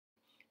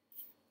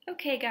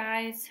Okay,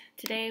 guys,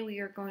 today we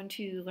are going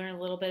to learn a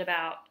little bit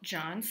about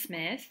John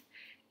Smith,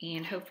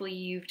 and hopefully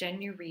you've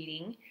done your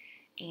reading.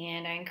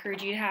 And I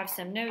encourage you to have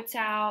some notes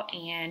out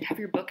and have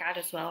your book out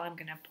as well. I'm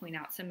going to point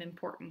out some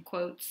important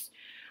quotes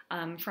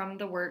from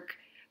the work.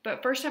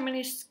 But first, I'm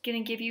just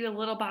going to give you a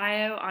little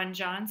bio on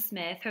John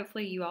Smith.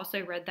 Hopefully, you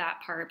also read that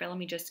part, but let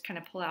me just kind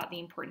of pull out the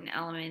important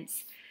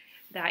elements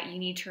that you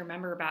need to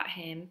remember about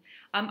him.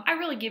 I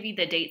really give you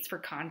the dates for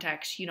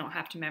context. You don't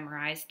have to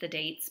memorize the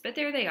dates, but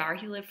there they are.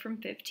 He lived from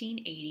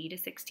 1580 to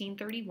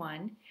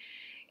 1631,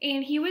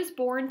 and he was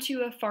born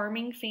to a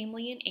farming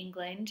family in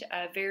England,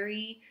 a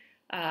very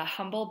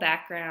humble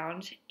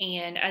background,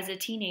 and as a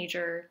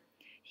teenager,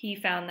 he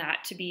found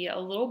that to be a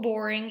little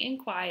boring and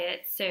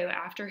quiet, so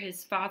after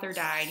his father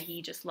died,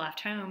 he just left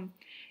home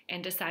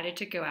and decided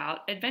to go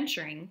out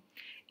adventuring.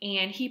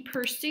 And he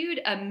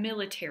pursued a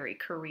military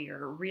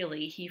career,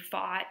 really. He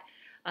fought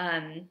as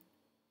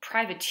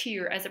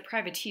a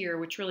privateer,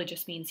 which really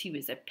just means he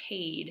was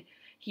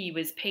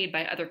paid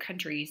by other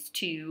countries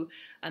to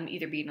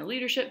either be in a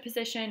leadership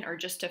position or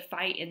just to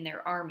fight in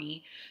their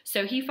army.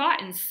 So he fought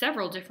in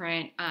several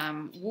different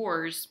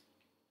wars.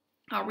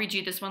 I'll read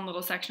you this one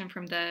little section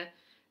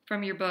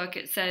from your book.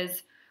 It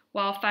says,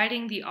 while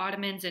fighting the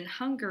Ottomans in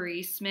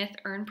Hungary, Smith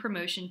earned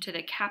promotion to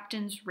the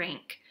captain's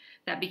rank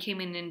that became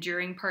an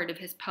enduring part of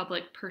his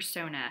public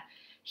persona.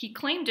 He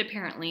claimed,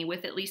 apparently,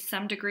 with at least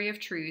some degree of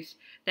truth,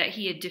 that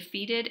he had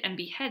defeated and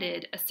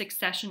beheaded a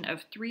succession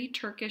of 3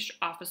 Turkish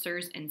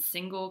officers in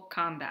single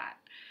combat.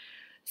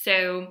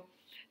 So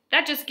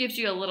that just gives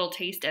you a little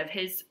taste of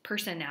his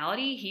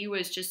personality. He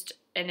was just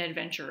an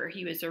adventurer.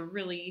 He was a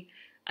really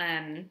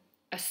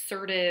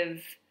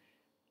assertive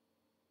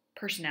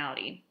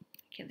personality.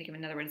 I can't think of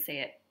another way to say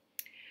it.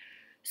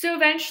 So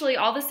eventually,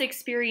 all this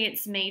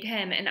experience made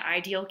him an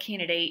ideal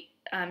candidate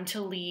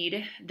to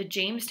lead the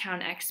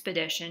Jamestown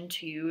expedition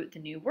to the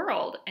New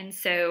World. And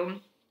so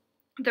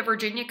the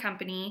Virginia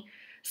Company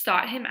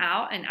sought him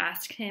out and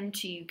asked him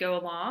to go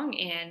along,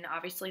 and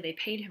obviously they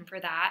paid him for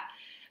that.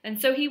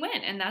 And so he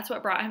went, and that's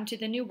what brought him to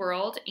the New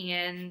World.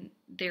 And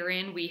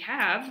therein we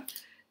have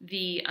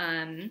the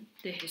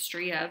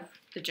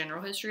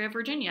general history of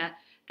Virginia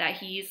that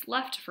he's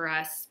left for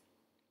us.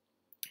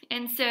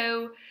 And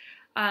so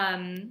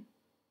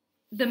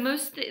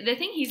the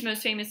thing he's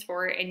most famous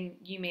for, and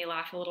you may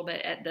laugh a little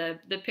bit at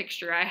the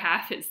picture I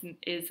have is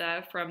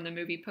from the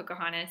movie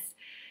Pocahontas,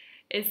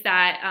 is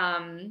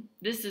that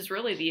this is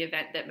really the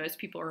event that most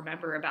people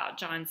remember about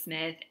John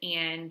Smith,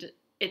 and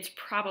it's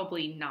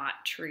probably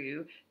not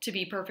true, to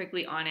be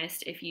perfectly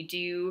honest. If you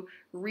do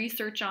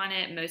research on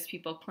it, most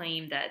people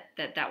claim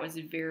that was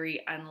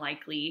very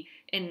unlikely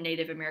in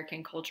Native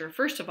American culture.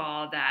 First of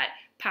all, that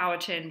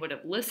Powhatan would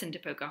have listened to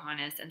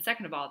Pocahontas, and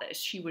second of all, that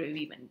she would have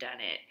even done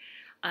it.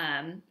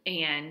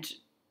 And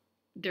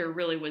there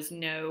really was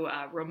no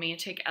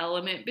romantic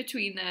element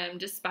between them,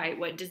 despite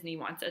what Disney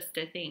wants us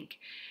to think.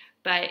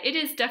 But it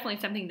is definitely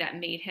something that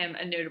made him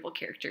a notable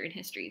character in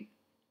history.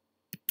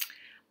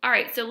 All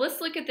right, so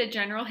let's look at the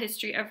general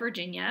history of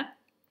Virginia.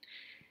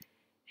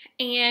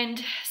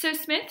 And so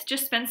Smith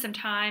just spent some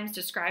time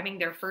describing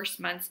their first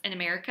months in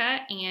America,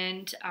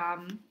 and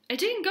it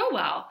didn't go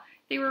well.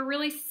 They were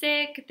really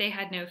sick. They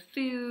had no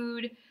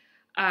food.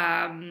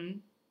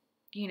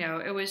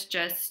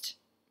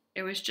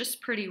 It was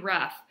just pretty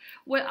rough.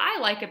 What I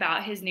like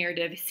about his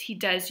narrative is he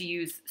does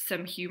use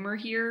some humor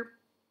here,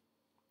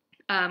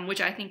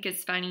 which I think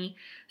is funny.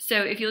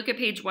 So if you look at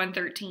page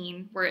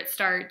 113, where it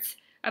starts,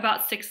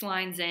 about 6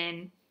 lines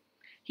in,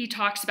 he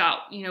talks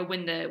about,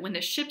 when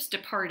the ships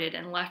departed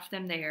and left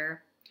them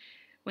there.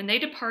 When they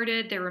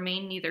departed, there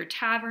remained neither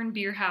tavern,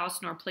 beer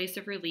house, nor place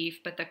of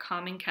relief, but the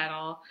common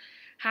kettle.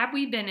 Had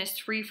we been as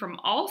free from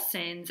all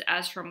sins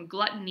as from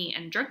gluttony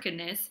and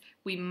drunkenness,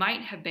 we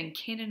might have been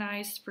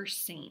canonized for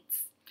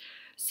saints.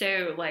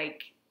 So,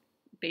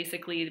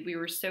 basically, we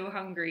were so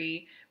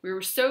hungry, we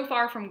were so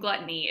far from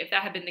gluttony. If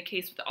that had been the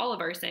case with all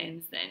of our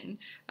sins, then,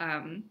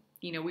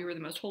 we were the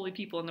most holy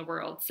people in the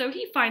world. So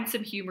he finds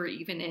some humor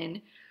even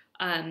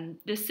in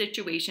this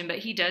situation, but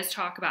he does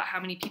talk about how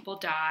many people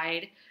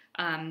died.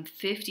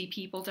 50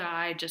 people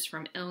died just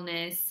from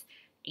illness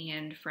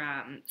and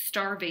from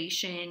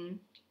starvation.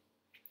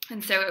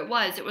 And so it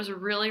was a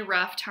really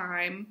rough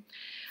time.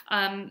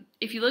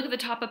 If you look at the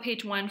top of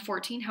page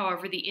 114,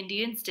 however, the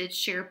Indians did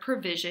share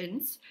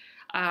provisions.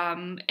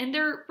 And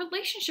their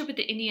relationship with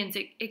the Indians,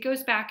 it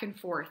goes back and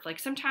forth.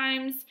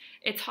 Sometimes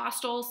it's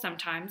hostile,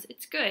 sometimes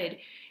it's good.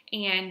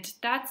 And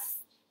that's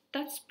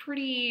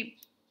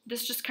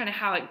just kind of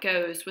how it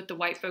goes with the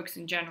white folks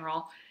in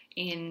general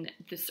in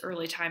this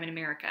early time in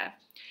America.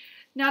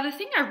 Now, the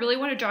thing I really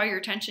want to draw your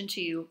attention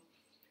to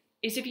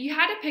is if you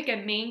had to pick a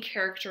main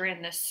character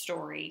in this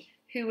story,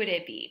 who would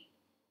it be?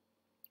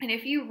 And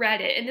if you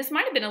read it, and this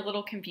might have been a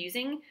little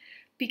confusing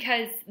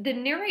because the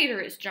narrator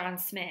is John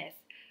Smith,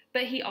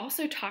 but he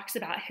also talks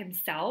about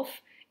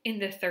himself in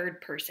the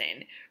third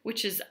person,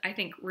 which is, I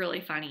think,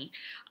 really funny.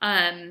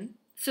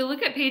 So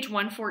look at page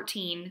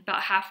 114,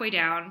 about halfway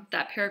down,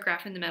 that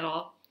paragraph in the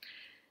middle.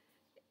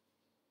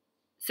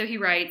 So he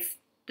writes,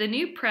 The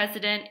new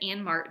president,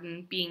 Ann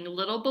Martin, being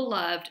little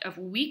beloved of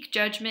weak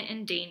judgment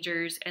and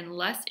dangers and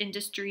less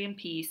industry and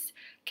peace,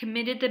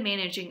 committed the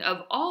managing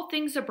of all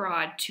things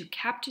abroad to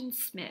Captain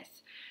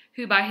Smith,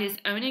 who by his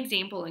own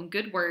example and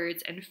good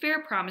words and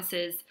fair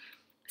promises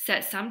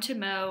set some to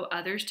mow,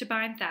 others to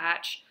bind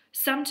thatch,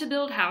 some to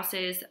build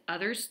houses,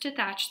 others to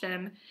thatch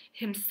them,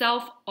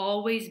 himself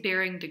always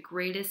bearing the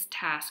greatest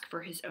task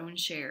for his own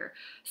share,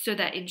 so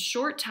that in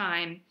short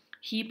time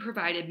he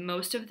provided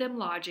most of them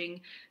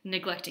lodging,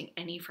 neglecting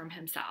any from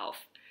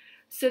himself.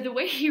 So the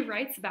way he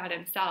writes about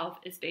himself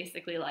is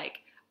basically like,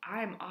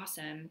 I'm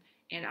awesome,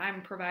 and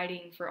I'm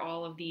providing for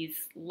all of these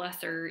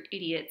lesser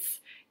idiots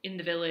in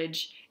the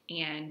village,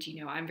 and,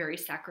 I'm very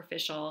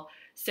sacrificial.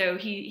 So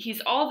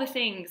he's all the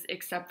things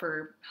except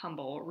for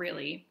humble,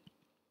 really.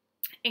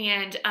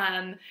 And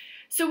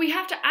so we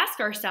have to ask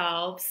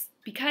ourselves,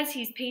 because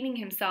he's painting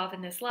himself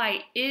in this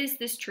light, is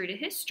this true to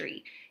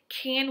history?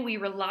 Can we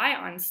rely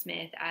on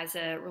Smith as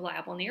a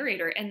reliable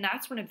narrator? And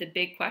that's one of the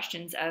big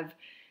questions of,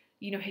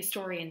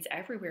 historians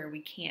everywhere.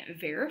 We can't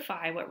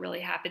verify what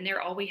really happened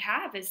there. All we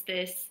have is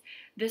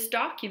this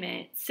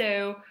document.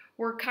 So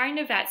we're kind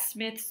of at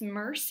Smith's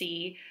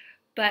mercy,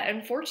 but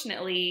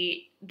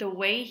unfortunately, the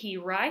way he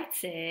writes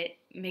it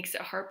makes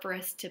it hard for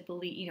us to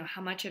believe,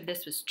 how much of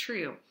this was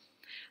true.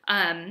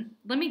 Let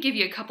me give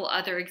you a couple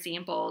other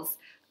examples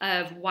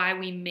of why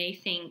we may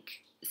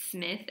think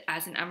Smith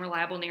as an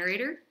unreliable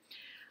narrator.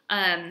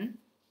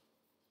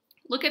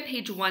 Look at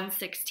page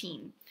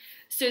 116.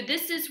 So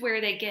this is where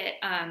they get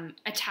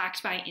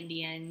attacked by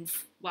Indians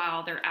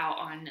while they're out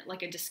on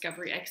like a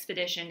discovery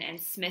expedition, and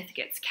Smith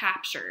gets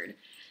captured.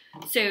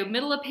 So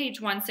middle of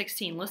page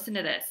 116, listen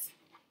to this.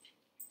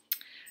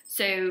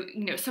 So,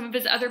 some of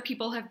his other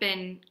people have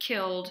been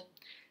killed.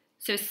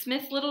 So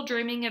Smith, little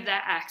dreaming of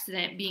that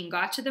accident, being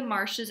got to the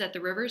marshes at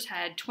the river's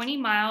head, 20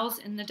 miles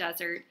in the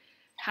desert,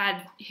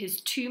 had his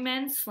 2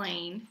 men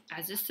slain,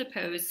 as is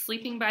supposed,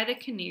 sleeping by the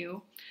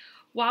canoe,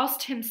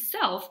 whilst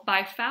himself,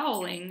 by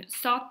fowling,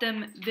 sought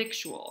them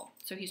victual.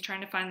 So he's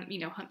trying to find,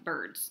 hunt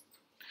birds.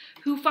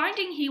 Who,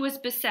 finding he was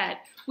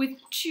beset with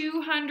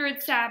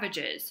 200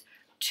 savages,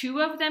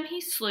 2 of them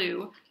he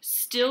slew,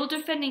 still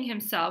defending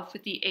himself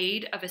with the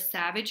aid of a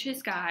savage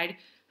his guide,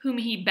 whom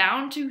he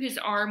bound to his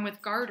arm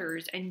with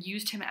garters and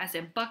used him as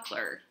a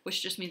buckler,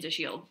 which just means a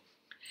shield.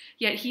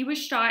 Yet he was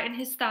shot in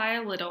his thigh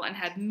a little, and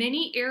had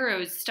many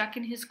arrows stuck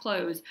in his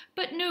clothes,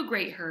 but no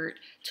great hurt,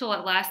 till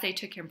at last they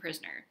took him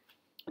prisoner.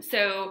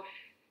 So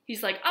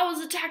he's like, I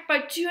was attacked by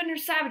 200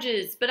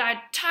 savages, but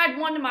I tied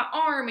one to my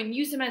arm and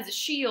used him as a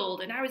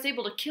shield, and I was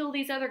able to kill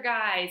these other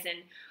guys, and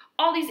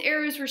all these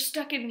arrows were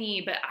stuck in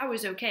me, but I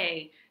was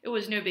okay. It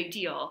was no big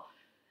deal.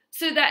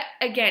 So that,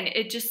 again,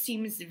 it just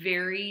seems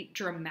very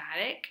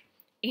dramatic.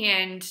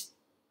 And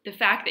the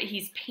fact that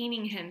he's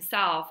painting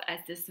himself as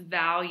this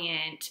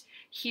valiant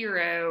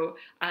hero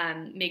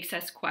makes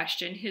us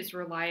question his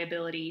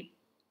reliability.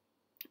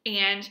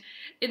 And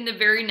in the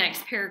very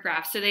next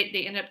paragraph, so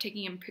they end up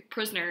taking him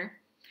prisoner.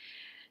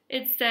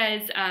 It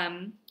says,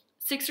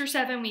 6 or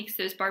 7 weeks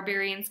those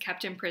barbarians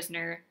kept him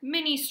prisoner,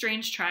 many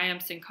strange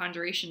triumphs and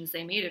conjurations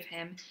they made of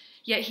him,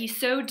 yet he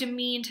so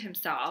demeaned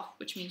himself,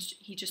 which means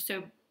he just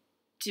so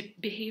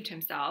behaved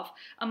himself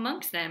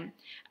amongst them,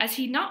 as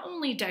he not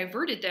only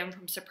diverted them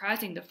from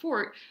surprising the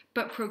fort,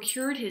 but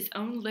procured his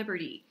own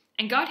liberty,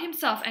 and got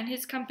himself and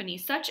his company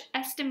such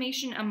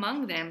estimation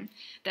among them,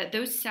 that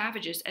those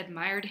savages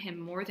admired him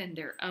more than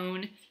their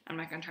own, I'm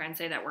not going to try and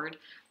say that word,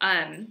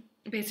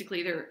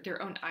 basically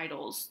their own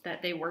idols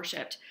that they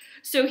worshipped.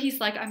 So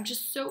he's like, I'm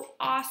just so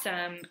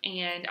awesome,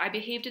 and I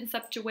behaved in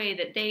such a way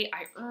that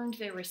I earned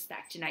their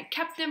respect, and I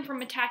kept them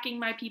from attacking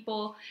my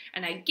people,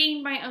 and I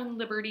gained my own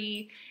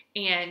liberty.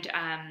 And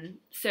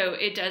so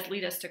it does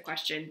lead us to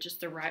question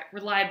just the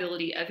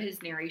reliability of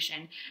his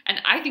narration.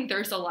 And I think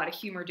there's a lot of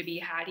humor to be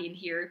had in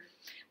here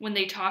when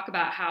they talk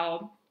about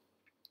how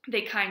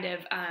they kind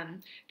of,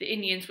 the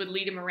Indians would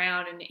lead him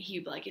around, and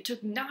he'd be like, it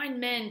took 9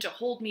 men to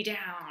hold me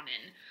down,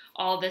 and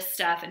all this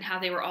stuff, and how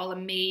they were all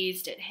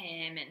amazed at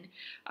him.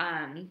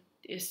 And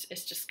it's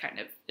just kind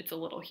of, it's a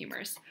little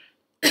humorous.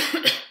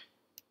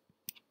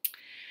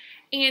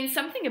 And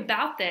something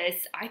about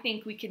this, I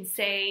think we can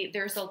say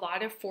there's a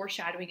lot of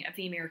foreshadowing of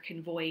the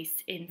American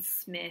voice in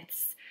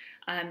Smith's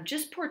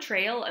just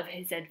portrayal of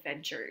his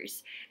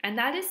adventures. And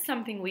that is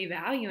something we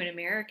value in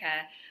America.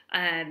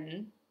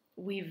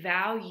 We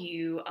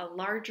value a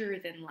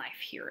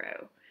larger-than-life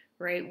hero,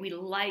 right? We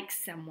like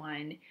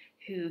someone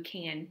who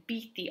can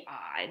beat the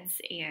odds,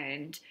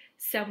 and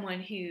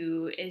someone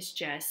who is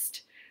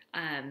just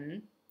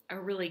a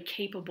really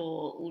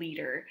capable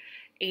leader.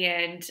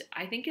 And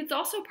I think it's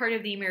also part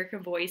of the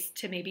American voice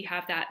to maybe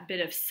have that bit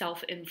of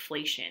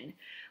self-inflation.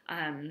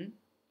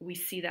 We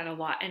see that a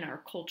lot in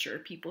our culture,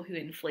 people who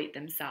inflate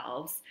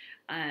themselves.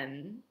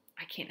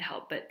 I can't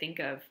help but think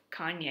of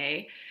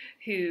Kanye,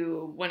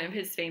 who one of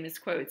his famous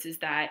quotes is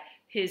that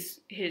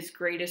his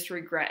greatest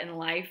regret in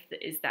life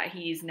is that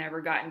he's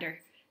never gotten to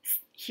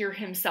hear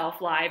himself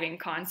live in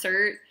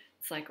concert.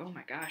 It's like, oh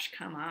my gosh,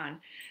 come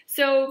on.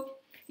 So,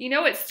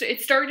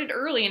 it started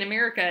early in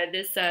America,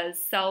 this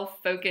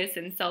self-focus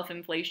and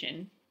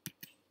self-inflation.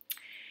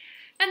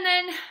 And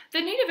then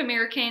the Native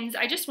Americans,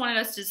 I just wanted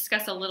us to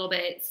discuss a little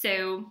bit.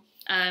 So,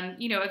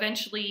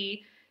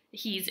 eventually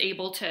he's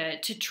able to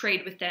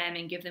trade with them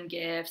and give them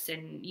gifts,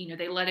 and,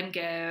 they let him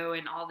go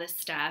and all this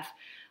stuff.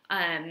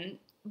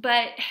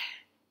 But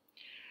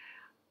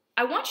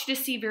I want you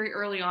to see very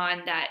early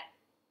on that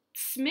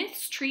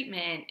Smith's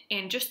treatment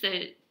and just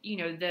the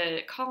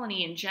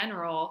colony in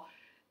general,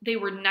 they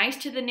were nice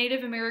to the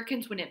Native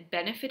Americans when it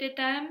benefited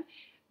them,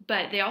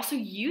 but they also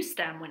used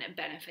them when it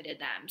benefited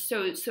them.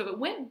 So it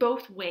went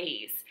both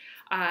ways.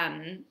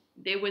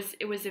 It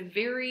was a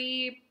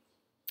very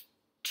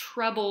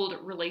troubled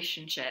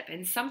relationship,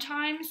 and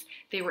sometimes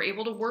they were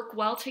able to work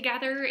well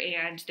together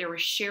and there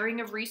was sharing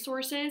of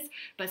resources,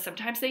 but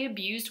sometimes they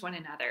abused one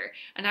another.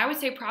 And I would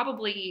say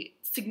probably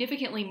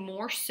significantly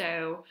more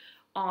so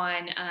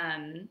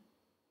on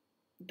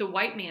the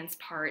white man's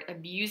part,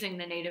 abusing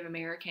the Native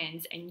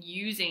Americans and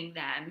using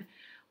them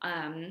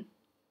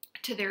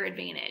to their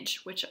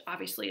advantage, which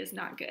obviously is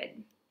not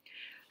good.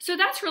 So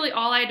that's really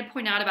all I had to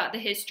point out about the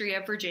history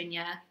of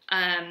Virginia.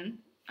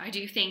 I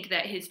do think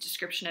that his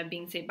description of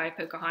being saved by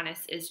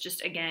Pocahontas is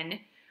just, again,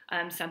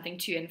 something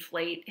to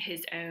inflate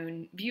his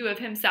own view of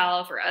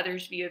himself or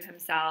others' view of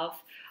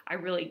himself. I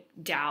really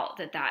doubt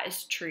that that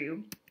is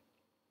true.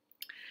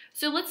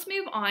 So let's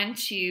move on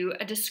to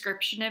a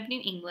description of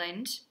New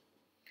England,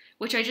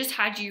 which I just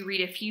had you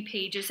read a few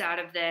pages out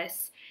of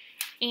this.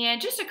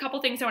 And just a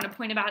couple things I want to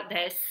point about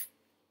this.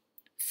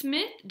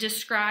 Smith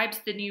describes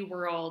the New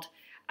World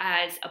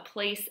as a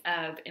place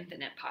of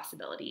infinite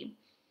possibility.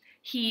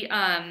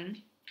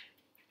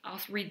 I'll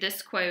read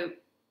this quote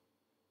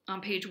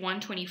on page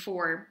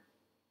 124.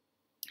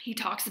 He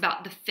talks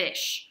about the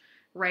fish,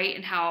 right,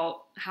 and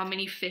how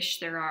many fish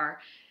there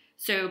are.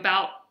 So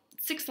about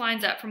 6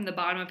 lines up from the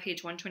bottom of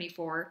page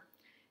 124,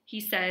 he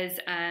says,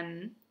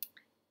 and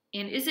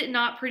is it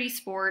not pretty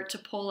sport to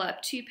pull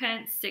up 2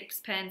 pence,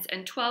 6 pence,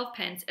 and 12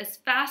 pence as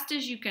fast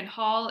as you can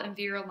haul and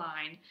veer a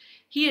line?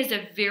 He is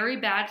a very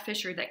bad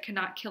fisher that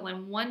cannot kill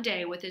in one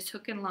day with his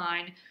hook and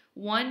line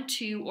 1,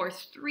 2, or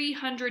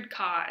 300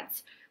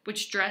 cods,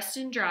 which dressed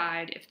and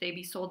dried, if they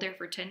be sold there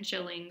for 10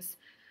 shillings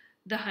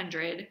the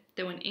hundred,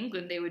 though in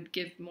England they would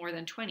give more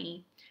than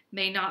 20,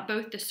 may not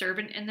both the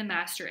servant and the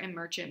master and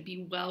merchant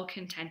be well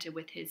contented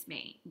with his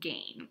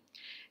gain?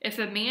 If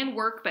a man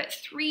work but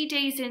 3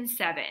 days in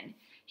 7,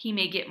 he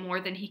may get more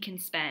than he can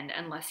spend,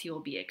 unless he will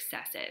be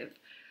excessive.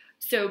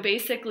 So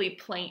basically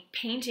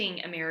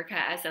painting America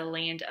as a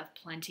land of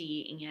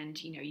plenty,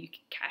 and you can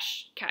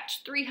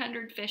catch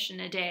 300 fish in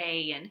a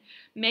day and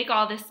make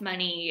all this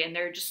money, and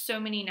there are just so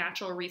many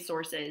natural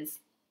resources.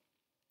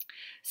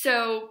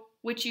 So,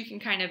 which you can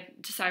kind of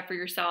decide for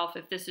yourself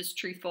if this is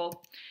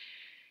truthful.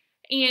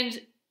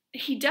 And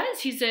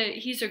he's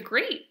a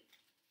great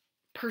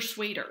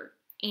persuader.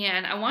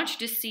 And I want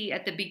you to see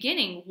at the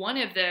beginning, one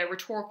of the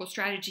rhetorical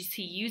strategies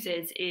he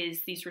uses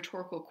is these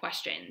rhetorical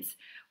questions,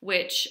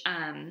 which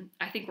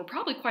I think were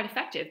probably quite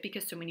effective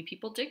because so many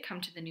people did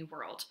come to the New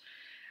World.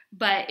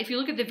 But if you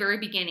look at the very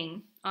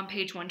beginning on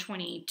page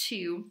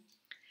 122,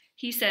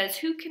 he says,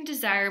 "Who can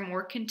desire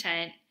more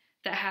content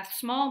that hath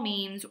small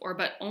means, or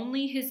but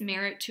only his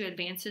merit to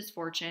advance his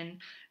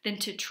fortune, than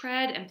to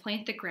tread and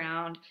plant the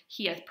ground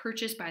he hath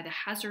purchased by the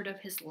hazard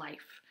of his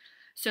life?"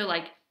 So,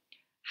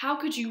 how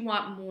could you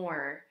want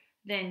more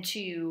than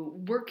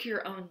to work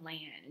your own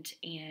land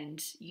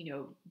and,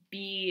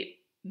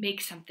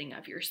 make something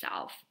of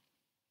yourself?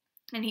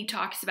 And he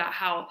talks about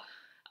how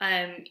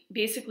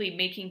basically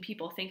making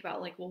people think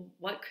about,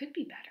 what could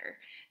be better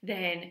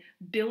than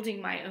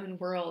building my own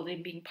world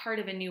and being part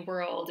of a new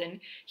world?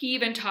 And he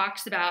even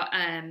talks about,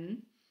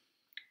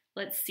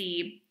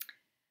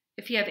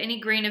 if you have any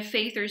grain of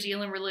faith or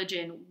zeal in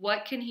religion,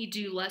 what can he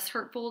do less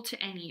hurtful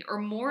to any or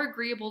more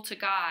agreeable to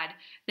God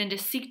than to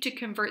seek to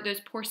convert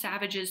those poor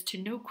savages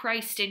to know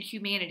Christ and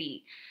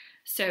humanity?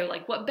 So,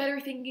 what better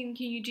thinking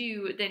can you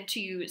do than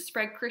to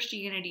spread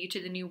Christianity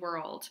to the New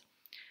World?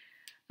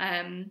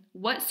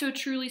 What so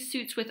truly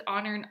suits with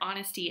honor and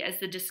honesty as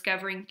the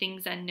discovering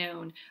things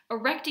unknown,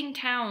 erecting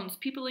towns,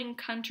 peopling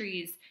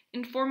countries,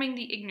 informing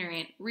the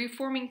ignorant,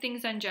 reforming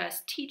things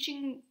unjust,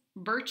 teaching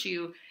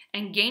virtue,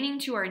 and gaining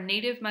to our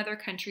native mother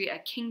country a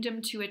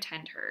kingdom to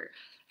attend her,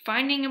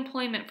 finding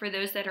employment for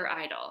those that are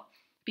idle,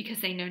 because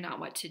they know not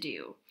what to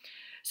do.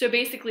 So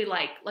basically,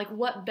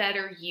 what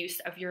better use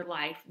of your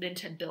life than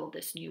to build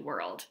this new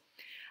world?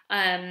 So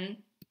I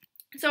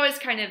always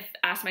kind of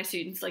ask my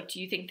students,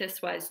 do you think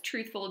this was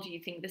truthful? Do you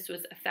think this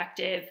was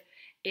effective?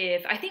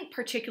 I think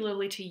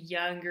particularly to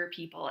younger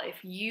people,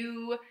 if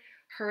you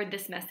heard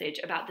this message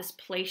about this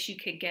place you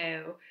could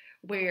go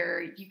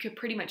where you could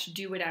pretty much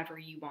do whatever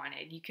you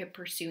wanted. You could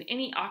pursue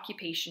any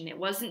occupation. It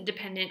wasn't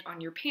dependent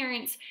on your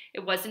parents. It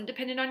wasn't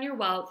dependent on your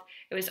wealth.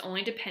 It was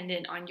only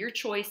dependent on your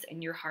choice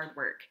and your hard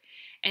work.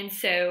 And I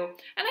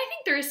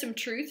think there is some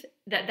truth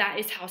that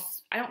is how,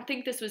 I don't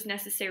think this was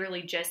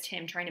necessarily just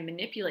him trying to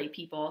manipulate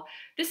people.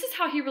 This is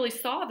how he really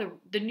saw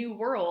the New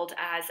World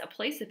as a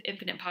place of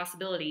infinite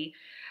possibility.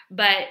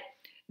 But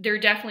there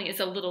definitely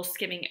is a little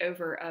skimming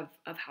over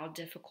of how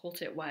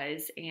difficult it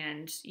was.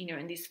 And,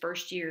 in these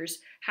first years,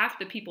 half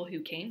the people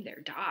who came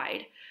there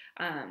died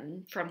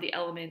from the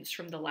elements,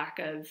 from the lack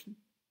of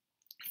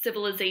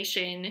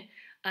civilization,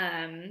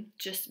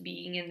 just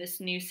being in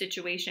this new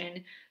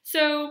situation.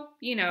 So,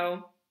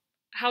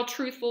 how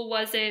truthful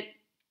was it?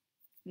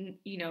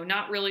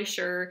 Not really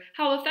sure.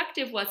 How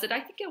effective was it?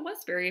 I think it was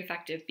very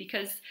effective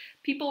because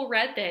people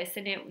read this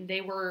and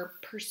they were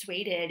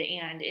persuaded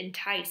and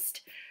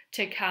enticed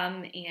to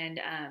come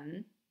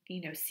and,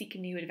 seek a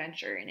new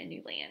adventure in a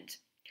new land.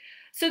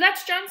 So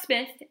that's John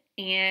Smith,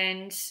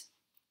 and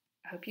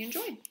I hope you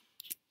enjoyed.